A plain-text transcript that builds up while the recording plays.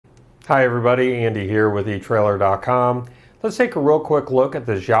Hi everybody, Andy here with etrailer.com. Let's take a real quick look at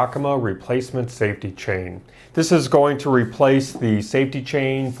this Yakima replacement safety chain. This is going to replace the safety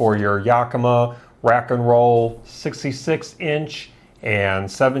chain for your Yakima Rack and Roll 66-inch and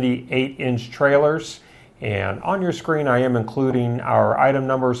 78-inch trailers. And on your screen I am including our item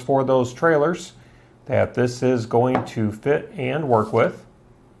numbers for those trailers that this is going to fit and work with.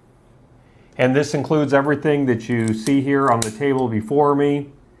 And this includes everything that you see here on the table before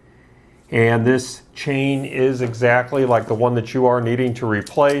me. And this chain is exactly like the one that you are needing to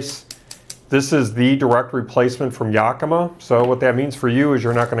replace. This is the direct replacement from Yakima. So what that means for you is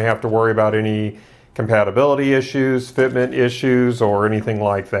you're not going to have to worry about any compatibility issues, fitment issues, or anything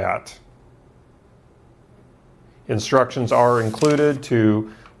like that. Instructions are included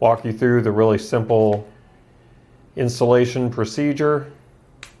to walk you through the really simple installation procedure.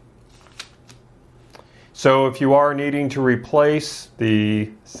 So if you are needing to replace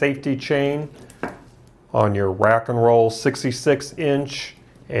the safety chain on your Rack and Roll 66-inch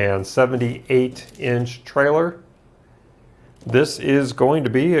and 78-inch trailer, this is going to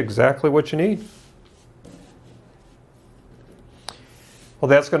be exactly what you need. Well,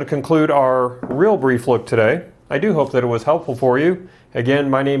 that's going to conclude our real brief look today. I do hope that it was helpful for you.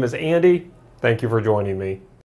 Again, my name is Andy. Thank you for joining me.